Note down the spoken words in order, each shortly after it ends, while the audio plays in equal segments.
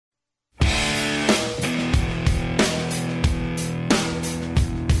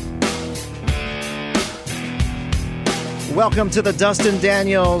Welcome to the Dustin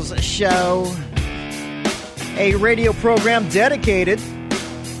Daniels Show, a radio program dedicated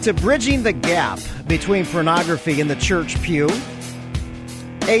to bridging the gap between pornography and the church pew,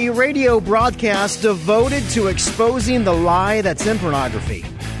 a radio broadcast devoted to exposing the lie that's in pornography,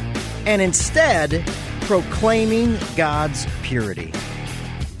 and instead proclaiming God's purity,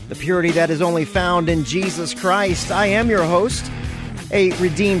 the purity that is only found in Jesus Christ. I am your host, a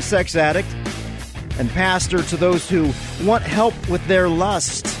redeemed sex addict and pastor to those who want help with their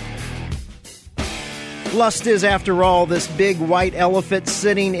lust. Lust is, after all, this big white elephant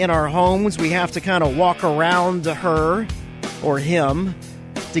sitting in our homes. We have to kind of walk around her or him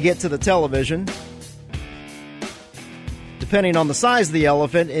to get to the television. Depending on the size of the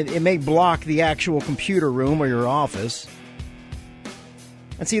elephant, it may block the actual computer room or your office.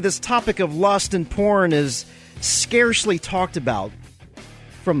 And see, this topic of lust and porn is scarcely talked about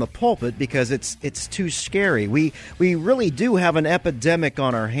from the pulpit because it's too scary. We really do have an epidemic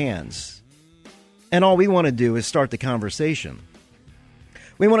on our hands. And all we want to do is start the conversation.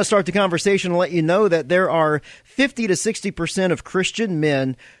 We want to start the conversation and let you know that there are 50 to 60% of Christian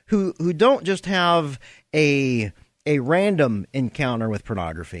men who don't just have a random encounter with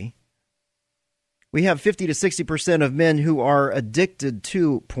pornography. We have 50 to 60% of men who are addicted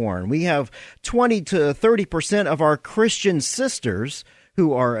to porn. We have 20 to 30% of our Christian sisters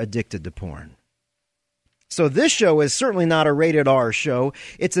who are addicted to porn. So this show is certainly not a rated R show.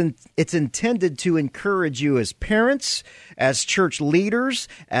 It's intended to encourage you as parents, as church leaders,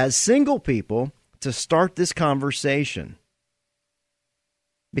 as single people to start this conversation.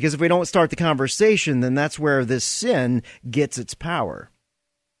 Because if we don't start the conversation, then that's where this sin gets its power.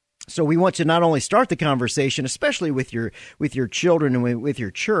 So we want you to not only start the conversation, especially with your children and with your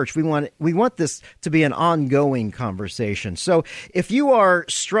church. We want this to be an ongoing conversation. So if you are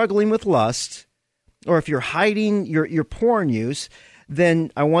struggling with lust, or if you're hiding your porn use,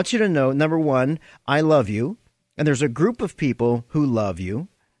 then I want you to know, number one, I love you, and there's a group of people who love you,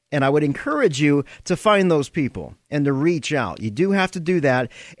 and I would encourage you to find those people and to reach out. You do have to do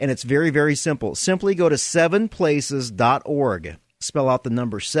that, and it's very, very simple. Simply go to 7places.org. Spell out the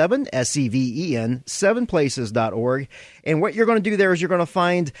number 7, S-E-V-E-N, 7places.org. And what you're going to do there is you're going to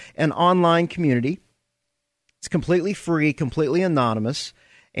find an online community. It's completely free, completely anonymous,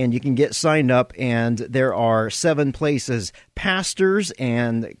 and you can get signed up. And there are 7 Places pastors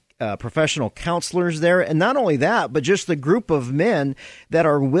and professional counselors there. And not only that, but just the group of men that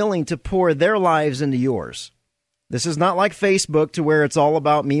are willing to pour their lives into yours. This is not like Facebook to where it's all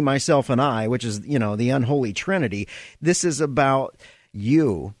about me, myself, and I, which is, the unholy trinity. This is about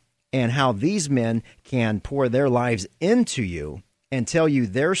you and how these men can pour their lives into you and tell you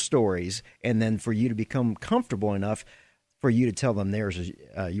their stories, and then for you to become comfortable enough for you to tell them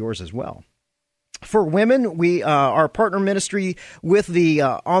yours as well. For women, we our partner ministry with the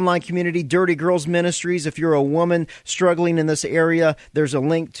online community, Dirty Girls Ministries. If you're a woman struggling in this area, there's a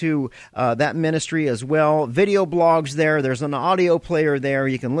link to that ministry as well. Video blogs there. There's an audio player there.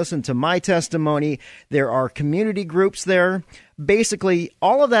 You can listen to my testimony. There are community groups there. Basically,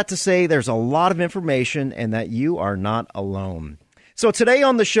 all of that to say there's a lot of information and that you are not alone. So today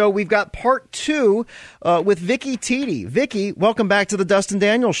on the show, we've got part 2 with Vicki Tiede. Vicki, welcome back to the Dustin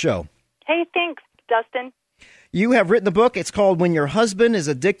Daniels Show. Hey, thanks, Dustin. You have written a book. It's called When Your Husband is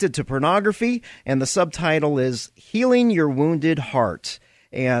Addicted to Pornography, and the subtitle is Healing Your Wounded Heart.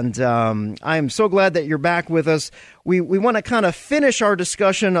 And I am so glad that you're back with us. We want to kind of finish our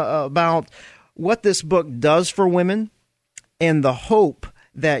discussion about what this book does for women and the hope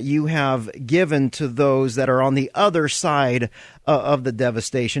that you have given to those that are on the other side of the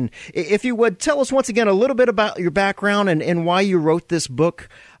devastation. If you would, tell us once again a little bit about your background and why you wrote this book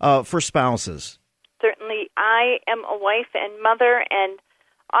for spouses. Certainly. I am a wife and mother and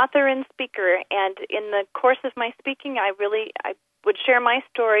author and speaker, and in the course of my speaking, I would share my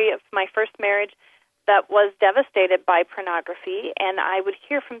story of my first marriage that was devastated by pornography, and I would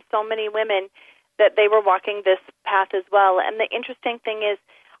hear from so many women that they were walking this path as well. And the interesting thing is,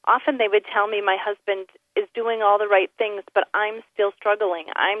 often they would tell me my husband is doing all the right things, but I'm still struggling.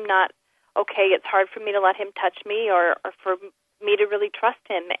 I'm not okay. It's hard for me to let him touch me or for me to really trust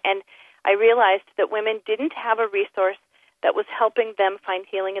him. And I realized that women didn't have a resource that was helping them find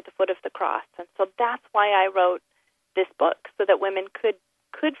healing at the foot of the cross. And so that's why I wrote this book, so that women could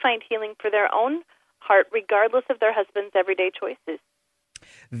find healing for their own heart, regardless of their husband's everyday choices.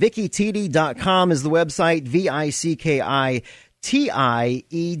 VickiTiede.com is the website, VICKI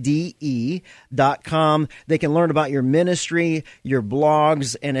Tiede.com. They can learn about your ministry, your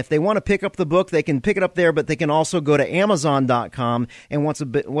blogs, and if they want to pick up the book, they can pick it up there, but they can also go to Amazon.com. And once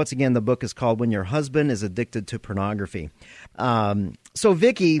again, the book is called When Your Husband is Addicted to Pornography. So,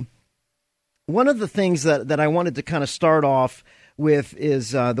 Vicki, one of the things that I wanted to kind of start off with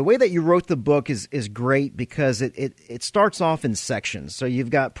is the way that you wrote the book is great because it starts off in sections. So you've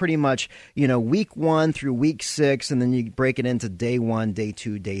got pretty much, week 1 through week 6, and then you break it into day 1, day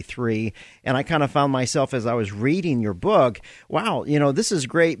 2, day 3. And I kind of found myself as I was reading your book, wow, this is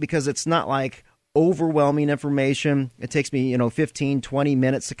great because it's not like overwhelming information. It takes me, 15, 20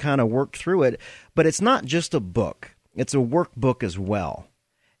 minutes to kind of work through it. But it's not just a book. It's a workbook as well.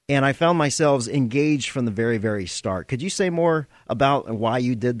 And I found myself engaged from the very, very start. Could you say more about why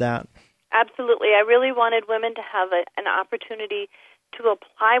you did that? Absolutely. I really wanted women to have an opportunity to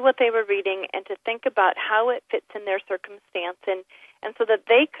apply what they were reading and to think about how it fits in their circumstance and so that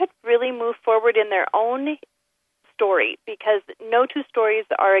they could really move forward in their own story, because no two stories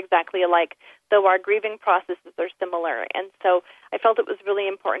are exactly alike, though our grieving processes are similar. And so I felt it was really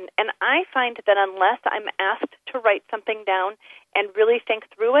important. And I find that unless I'm asked to write something down and really think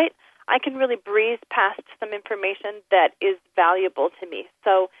through it, I can really breeze past some information that is valuable to me.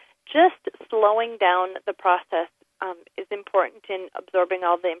 So just slowing down the process is important in absorbing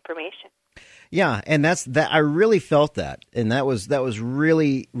all the information. Yeah, and that's that. I really felt that, and that was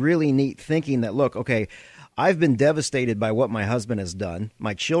really, really neat thinking that, look, okay, I've been devastated by what my husband has done.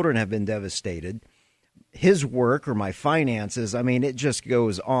 My children have been devastated. His work or my finances, I mean, it just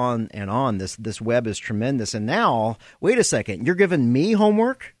goes on and on. This web is tremendous. And now, wait a second, you're giving me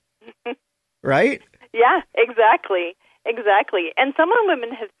homework? Right? Yeah, exactly. And some women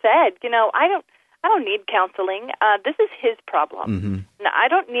have said, I don't need counseling. This is his problem. Mm-hmm. Now, I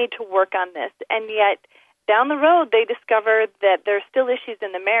don't need to work on this. And yet, down the road, they discover that there's still issues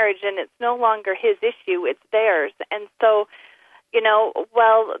in the marriage, and it's no longer his issue, it's theirs. And so,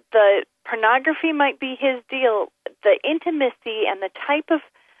 while the pornography might be his deal, the intimacy and the type of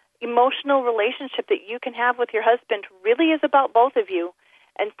emotional relationship that you can have with your husband really is about both of you.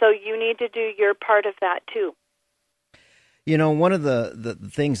 And so you need to do your part of that, too. One of the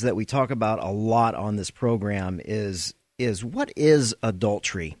things that we talk about a lot on this program is what is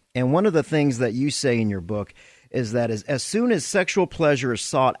adultery? And one of the things that you say in your book is that as soon as sexual pleasure is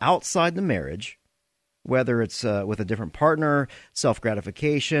sought outside the marriage, whether it's with a different partner,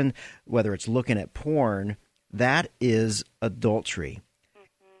 self-gratification, whether it's looking at porn, that is adultery.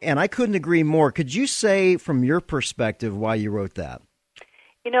 Mm-hmm. And I couldn't agree more. Could you say from your perspective why you wrote that?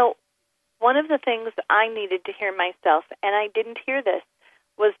 One of the things I needed to hear myself, and I didn't hear this,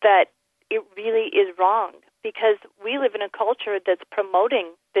 was that it really is wrong, because we live in a culture that's promoting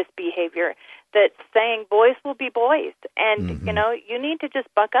this behavior, that's saying boys will be boys, and, mm-hmm. You need to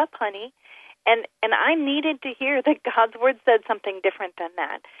just buck up, honey. And I needed to hear that God's Word said something different than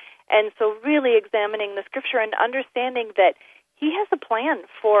that. And so really examining the Scripture and understanding that He has a plan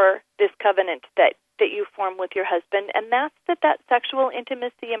for this covenant that you form with your husband, and that's that sexual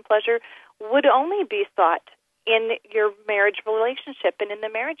intimacy and pleasure would only be sought in your marriage relationship and in the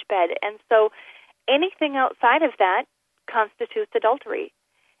marriage bed. And so anything outside of that constitutes adultery.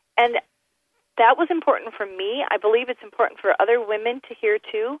 And that was important for me. I believe it's important for other women to hear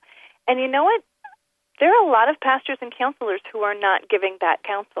too. And you know what? There are a lot of pastors and counselors who are not giving that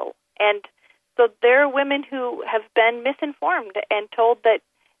counsel. And so there are women who have been misinformed and told that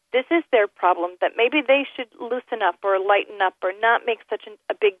this is their problem, that maybe they should loosen up or lighten up or not make such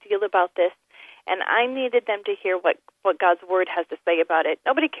a big deal about this. And I needed them to hear what God's Word has to say about it.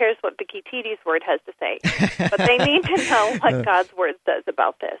 Nobody cares what Vicki Tiede's Word has to say, but they need to know what God's Word says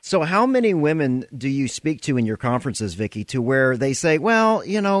about this. So how many women do you speak to in your conferences, Vicki, to where they say, well,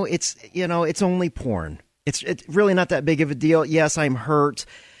 it's only porn. It's really not that big of a deal. Yes, I'm hurt.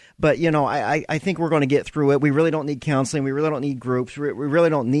 But, I think we're going to get through it. We really don't need counseling. We really don't need groups. We really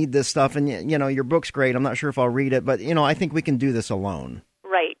don't need this stuff. And, your book's great. I'm not sure if I'll read it. But, I think we can do this alone.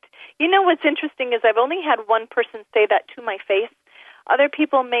 Right. What's interesting is I've only had one person say that to my face. Other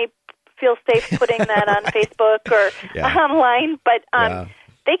people may feel safe putting that on Facebook or online. But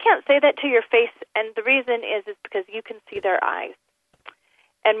they can't say that to your face. And the reason is because you can see their eyes.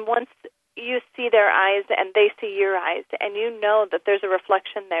 And once you see their eyes and they see your eyes, and you know that there's a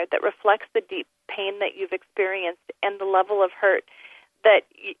reflection there that reflects the deep pain that you've experienced and the level of hurt, that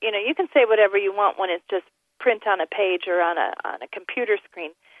you can say whatever you want when it's just print on a page or on a computer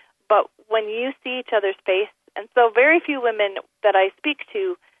screen, but when you see each other's face, and so very few women that I speak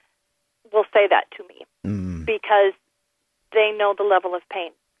to will say that to me because they know the level of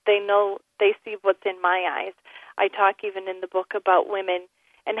pain. they know, they see what's in my eyes. I talk even in the book about women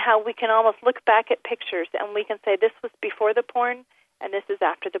and how we can almost look back at pictures and we can say this was before the porn and this is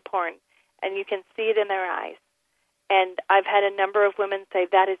after the porn. And you can see it in their eyes. And I've had a number of women say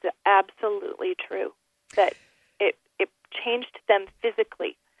that is absolutely true, that it changed them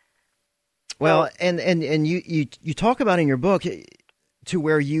physically. Well, and you talk about in your book to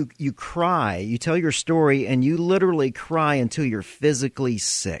where you cry, you tell your story, and you literally cry until you're physically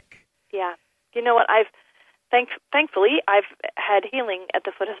sick. Yeah. You know what? Thankfully, I've had healing at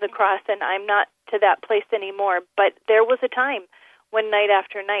the foot of the cross, and I'm not to that place anymore. But there was a time when night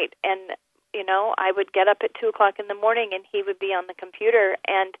after night, and, you know, I would get up at 2 o'clock in the morning, and he would be on the computer,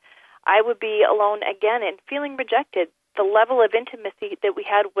 and I would be alone again and feeling rejected. The level of intimacy that we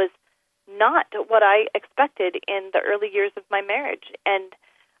had was not what I expected in the early years of my marriage, and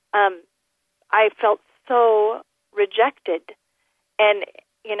I felt so rejected. And,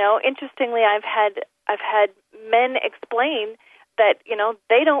 you know, interestingly, I've had men explain that, you know,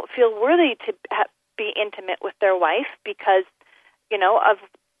 they don't feel worthy to be intimate with their wife because, you know, of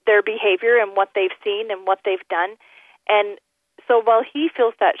their behavior and what they've seen and what they've done. And so while he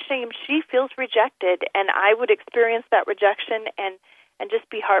feels that shame, she feels rejected, and I would experience that rejection and just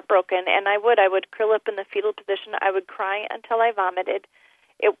be heartbroken. And I would curl up in the fetal position. I would cry until I vomited.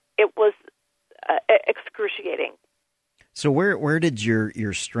 It was excruciating. So where did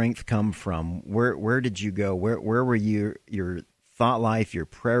your strength come from? Where did you go? Where were you? Your thought life, your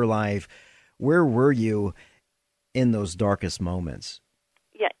prayer life. Where were you in those darkest moments?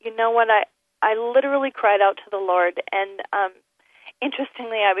 Yeah, you know what? I literally cried out to the Lord, and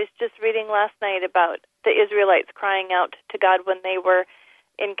interestingly, I was just reading last night about the Israelites crying out to God when they were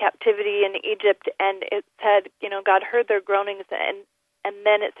in captivity in Egypt, and it said, you know, God heard their groanings, and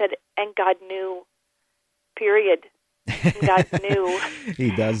then it said, and God knew. Period. God knew.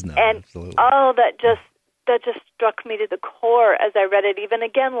 He does know. And absolutely. that just struck me to the core as I read it, even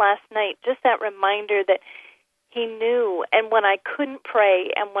again last night. Just that reminder that He knew. And when I couldn't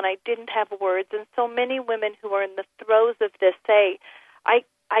pray, and when I didn't have words, and so many women who are in the throes of this say,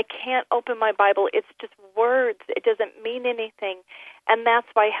 I can't open my Bible. It's just words. It doesn't mean anything. And that's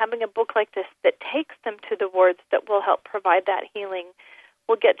why having a book like this that takes them to the words that will help provide that healing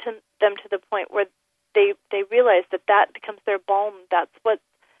will get to them to the point where they realize that becomes their balm. That's what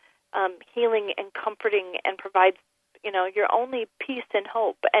healing and comforting and provides, you know, your only peace and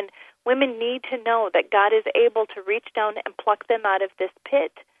hope. And women need to know that God is able to reach down and pluck them out of this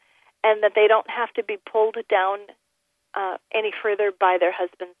pit, and that they don't have to be pulled down any further by their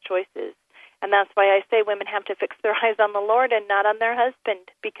husband's choices. And that's why I say women have to fix their eyes on the Lord and not on their husband,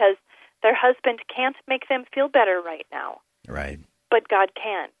 because their husband can't make them feel better right now. Right. But God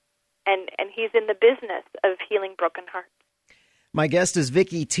can. And He's in the business of healing broken hearts. My guest is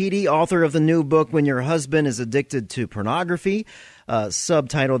Vicki Tiede, author of the new book, When Your Husband is Addicted to Pornography.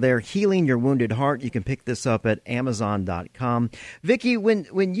 Subtitle there, Healing Your Wounded Heart. You can pick this up at Amazon.com. Vicki,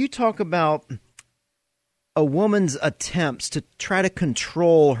 when you talk about a woman's attempts to try to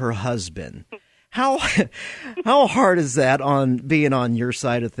control her husband, how hard is that on being on your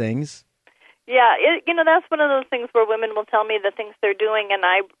side of things? Yeah, that's one of those things where women will tell me the things they're doing, and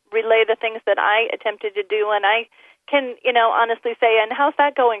I relay the things that I attempted to do, and I can, honestly say, and how's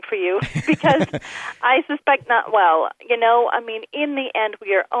that going for you? Because I suspect not well. In the end,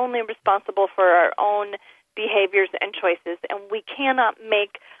 we are only responsible for our own behaviors and choices, and we cannot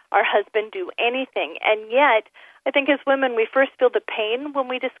make our husband do anything. And yet, I think as women, we first feel the pain when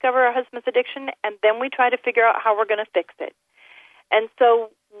we discover our husband's addiction, and then we try to figure out how we're going to fix it. And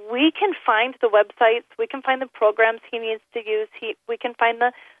so we can find the websites, we can find the programs he needs to use, we can find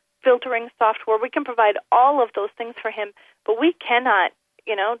the filtering software, we can provide all of those things for him, but we cannot,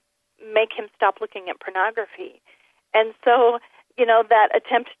 make him stop looking at pornography. And so, that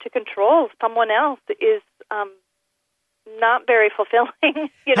attempt to control someone else is not very fulfilling.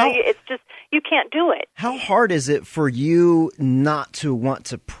 It's just, you can't do it. How hard is it for you not to want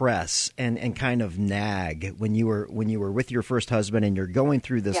to press and kind of nag when you were with your first husband and you're going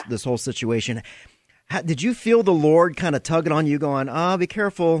through this whole situation? Did you feel the Lord kind of tugging on you, going, be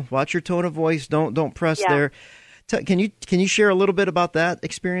careful, watch your tone of voice, don't press there? Can you share a little bit about that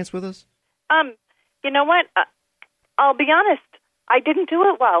experience with us? You know what? I'll be honest. I didn't do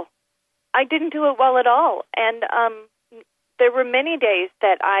it well. I didn't do it well at all. And there were many days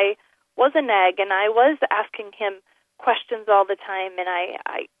that I was a nag, and I was asking him questions all the time. And I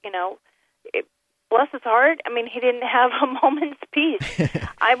bless his heart, he didn't have a moment's peace.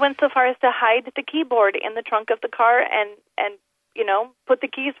 I went so far as to hide the keyboard in the trunk of the car and put the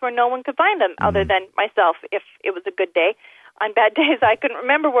keys where no one could find them other than myself if it was a good day. on bad days, I couldn't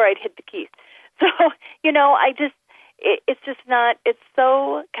remember where I'd hid the keys. So, it's just not, it's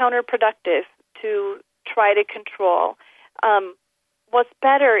so counterproductive to try to control. What's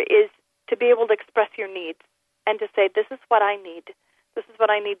better is to be able to express your needs and to say, this is what I need. This is what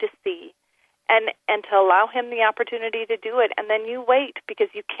I need to see. And to allow him the opportunity to do it. And then you wait, because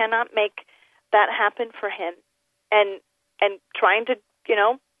you cannot make that happen for him. And trying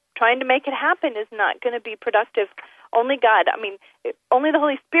to make it happen is not going to be productive. Only God, only the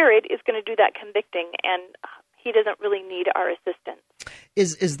Holy Spirit is going to do that convicting, and he doesn't really need our assistance.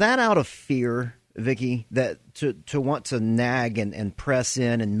 Is that out of fear, Vicki, that to want to nag and press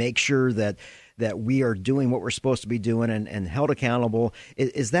in and make sure that we are doing what we're supposed to be doing and held accountable?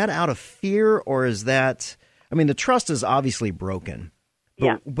 Is that out of fear, or is that, the trust is obviously broken.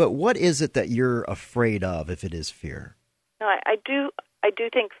 But what is it that you're afraid of, if it is fear? No, I do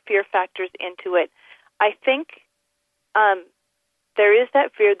think fear factors into it. I think there is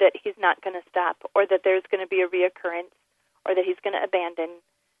that fear that he's not going to stop, or that there's going to be a reoccurrence, or that he's going to abandon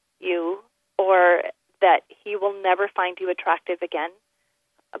you, or that he will never find you attractive again,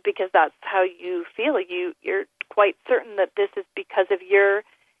 because that's how you feel. You're quite certain that this is because of your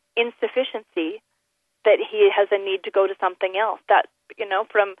insufficiency, that he has a need to go to something else. That,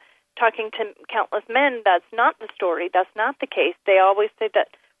 from talking to countless men, that's not the story. That's not the case. They always say that,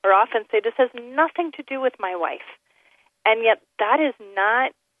 or often say, this has nothing to do with my wife. And yet that is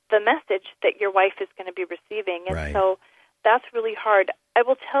not the message that your wife is going to be receiving. And right. So that's really hard. I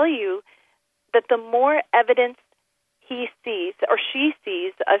will tell you that the more evidence he sees or she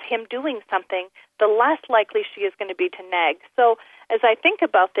sees of him doing something, the less likely she is going to be to nag. So as I think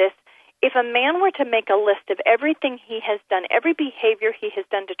about this, if a man were to make a list of everything he has done, every behavior he has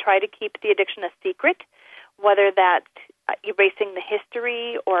done to try to keep the addiction a secret, whether that's erasing the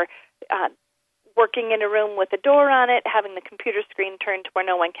history or working in a room with a door on it, having the computer screen turned to where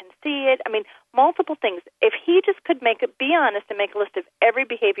no one can see it, multiple things. If he just could be honest and make a list of every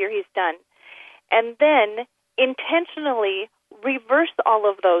behavior he's done, and then intentionally reverse all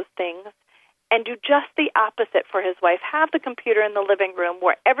of those things and do just the opposite for his wife. Have the computer in the living room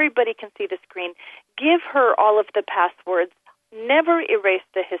where everybody can see the screen. Give her all of the passwords. Never erase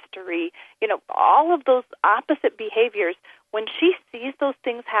the history. All of those opposite behaviors. When she sees those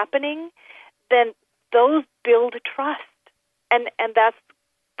things happening, then those build trust. And that's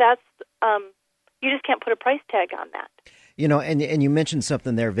you just can't put a price tag on that. And you mentioned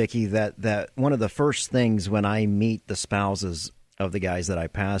something there, Vicki, that one of the first things when I meet the spouses of the guys that I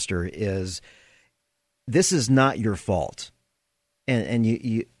pastor is, this is not your fault.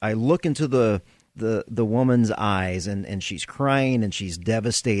 And I look into the woman's eyes, and she's crying and she's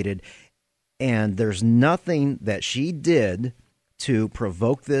devastated, and there's nothing that she did to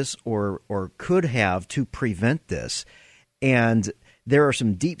provoke this or could have to prevent this. And there are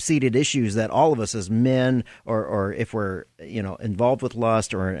some deep-seated issues that all of us as men, or if we're involved with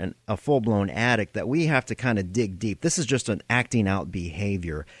lust or a full-blown addict, that we have to kind of dig deep. This is just an acting out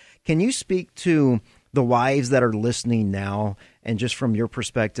behavior. Can you speak to the wives that are listening now, and just from your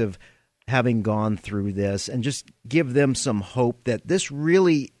perspective, having gone through this, and just give them some hope that this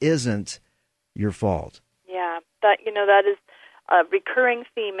really isn't your fault? Yeah, that is a recurring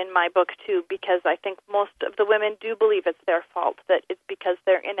theme in my book too, because I think most of the women do believe it's their fault, that it's because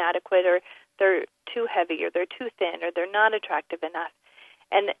they're inadequate, or they're too heavy, or they're too thin, or they're not attractive enough.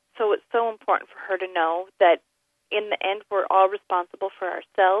 And so it's so important for her to know that in the end, we're all responsible for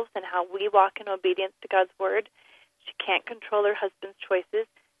ourselves and how we walk in obedience to God's word. She can't control her husband's choices.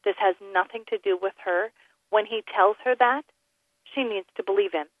 This has nothing to do with her. When he tells her that, she needs to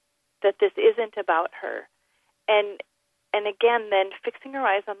believe him, that this isn't about her. And again, then fixing her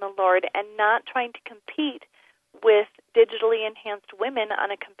eyes on the Lord and not trying to compete with digitally enhanced women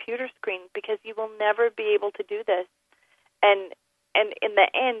on a computer screen, because you will never be able to do this. And in the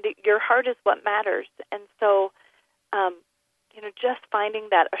end, your heart is what matters. And so, just finding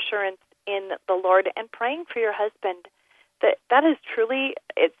that assurance in the Lord and praying for your husband, that is truly,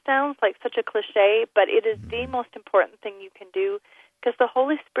 it sounds like such a cliche, but it is the most important thing you can do, because the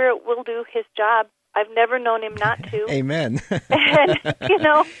Holy Spirit will do his job. I've never known him not to. Amen. And,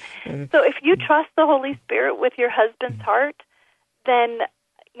 so if you trust the Holy Spirit with your husband's heart, then,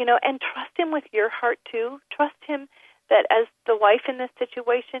 and trust him with your heart too. Trust him that as the wife in this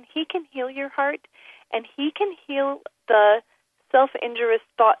situation, he can heal your heart, and he can heal the self-injurious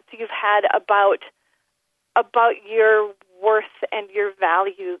thoughts you've had about your worth and your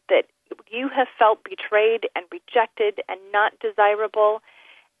value, that you have felt betrayed and rejected and not desirable.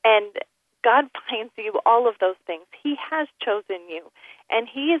 And God finds you all of those things. He has chosen you, and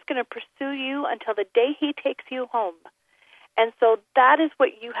he is going to pursue you until the day he takes you home. And so that is what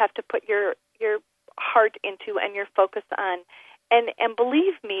you have to put your heart into and your focus on. And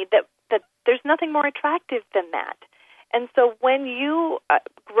believe me that there's nothing more attractive than that. And so when you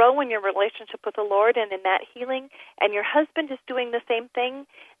grow in your relationship with the Lord and in that healing, and your husband is doing the same thing,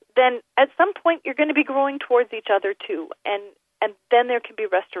 then at some point you're going to be growing towards each other too. And then there can be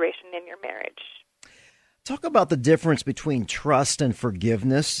restoration in your marriage. Talk about the difference between trust and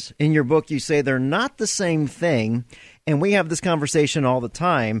forgiveness. In your book, you say they're not the same thing, and we have this conversation all the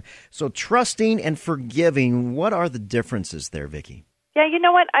time. So trusting and forgiving, what are the differences there, Vicki? Yeah, you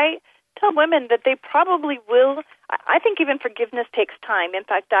know what? I tell women that they probably will. I think even forgiveness takes time. In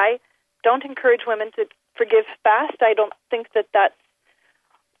fact, I don't encourage women to forgive fast. I don't think that that's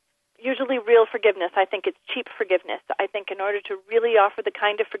usually real forgiveness. I think it's cheap forgiveness. I think in order to really offer the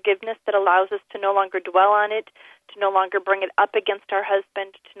kind of forgiveness that allows us to no longer dwell on it, to no longer bring it up against our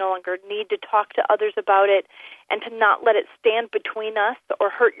husband, to no longer need to talk to others about it, and to not let it stand between us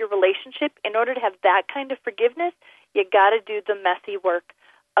or hurt your relationship, in order to have that kind of forgiveness, you got to do the messy work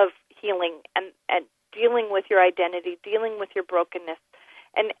of healing and dealing with your identity, dealing with your brokenness.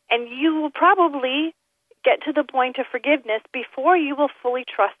 And you will probably get to the point of forgiveness before you will fully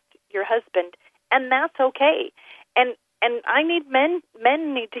trust your husband, and that's okay. And I need men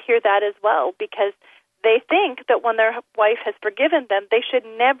need to hear that as well, because they think that when their wife has forgiven them, they should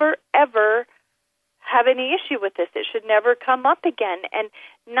never, ever have any issue with this. It should never come up again. And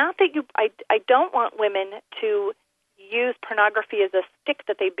not that I don't want women to use pornography as a stick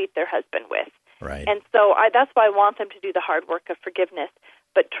that they beat their husband with. Right. And so that's why I want them to do the hard work of forgiveness.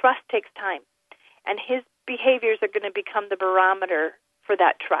 But trust takes time. And his behaviors are going to become the barometer for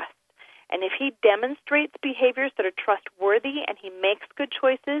that trust. And if he demonstrates behaviors that are trustworthy and he makes good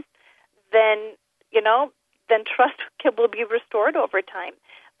choices, then trust will be restored over time.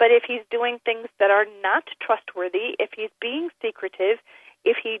 But if he's doing things that are not trustworthy, if he's being secretive,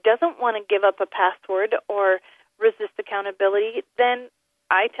 if he doesn't want to give up a password or resist accountability, then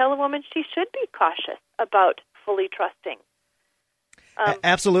I tell a woman she should be cautious about fully trusting.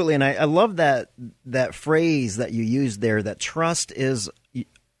 Absolutely, and I love that phrase that you used there, that trust is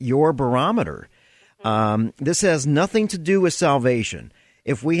your barometer. This has nothing to do with salvation.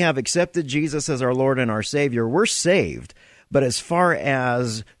 If we have accepted Jesus as our Lord and our Savior, we're saved. But as far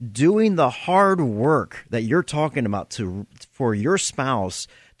as doing the hard work that you're talking about for your spouse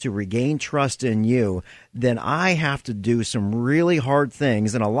to regain trust in you, then I have to do some really hard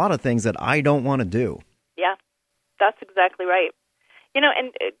things and a lot of things that I don't want to do. Yeah, that's exactly right. And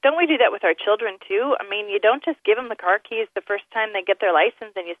don't we do that with our children, too? I mean, you don't just give them the car keys the first time they get their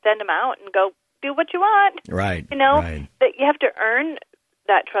license and you send them out and go, do what you want. Right. Right. That you have to earn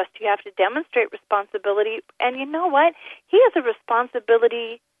that trust. You have to demonstrate responsibility. And you know what? He has a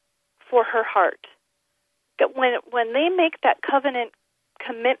responsibility for her heart. That when they make that covenant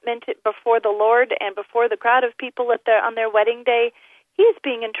commitment before the Lord and before the crowd of people on their wedding day, he is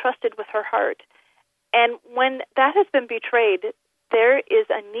being entrusted with her heart. And when that has been betrayed, there is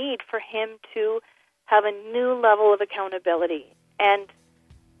a need for him to have a new level of accountability. And,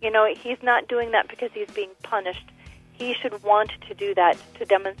 he's not doing that because he's being punished. He should want to do that to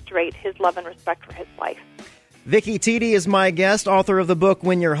demonstrate his love and respect for his wife. Vicki Tiede is my guest, author of the book,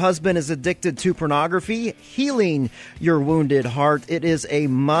 When Your Husband is Addicted to Pornography, Healing Your Wounded Heart. It is a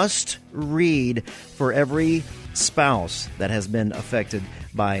must-read for every spouse that has been affected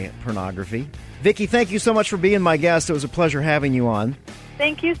by pornography. Vicki, thank you so much for being my guest. It was a pleasure having you on.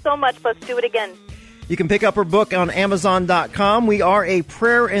 Thank you so much. Let's do it again. You can pick up her book on Amazon.com. We are a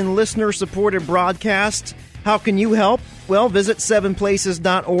prayer and listener-supported broadcast. How can you help? Well, visit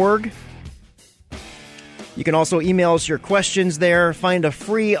 7places.org. You can also email us your questions there. Find a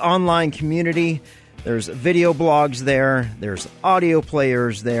free online community. There's video blogs there. There's audio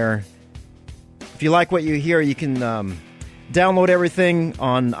players there. If you like what you hear, you can download everything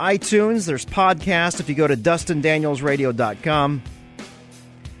on iTunes. There's podcasts if you go to DustinDanielsRadio.com.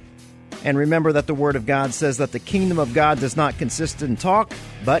 And remember that the Word of God says that the kingdom of God does not consist in talk,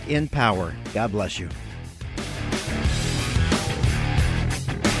 but in power. God bless you.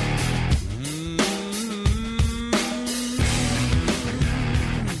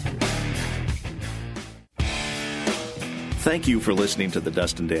 Thank you for listening to The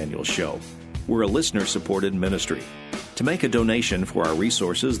Dustin Daniels Show. We're a listener-supported ministry. To make a donation for our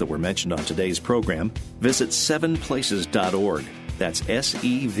resources that were mentioned on today's program, visit 7places.org. That's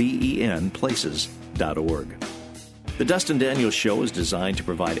SEVEN places.org. The Dustin Daniels Show is designed to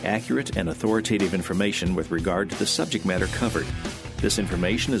provide accurate and authoritative information with regard to the subject matter covered. This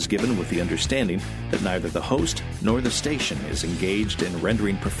information is given with the understanding that neither the host nor the station is engaged in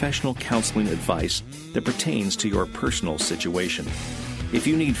rendering professional counseling advice that pertains to your personal situation. If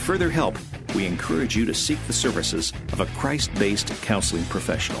you need further help, we encourage you to seek the services of a Christ-based counseling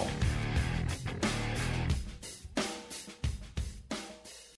professional.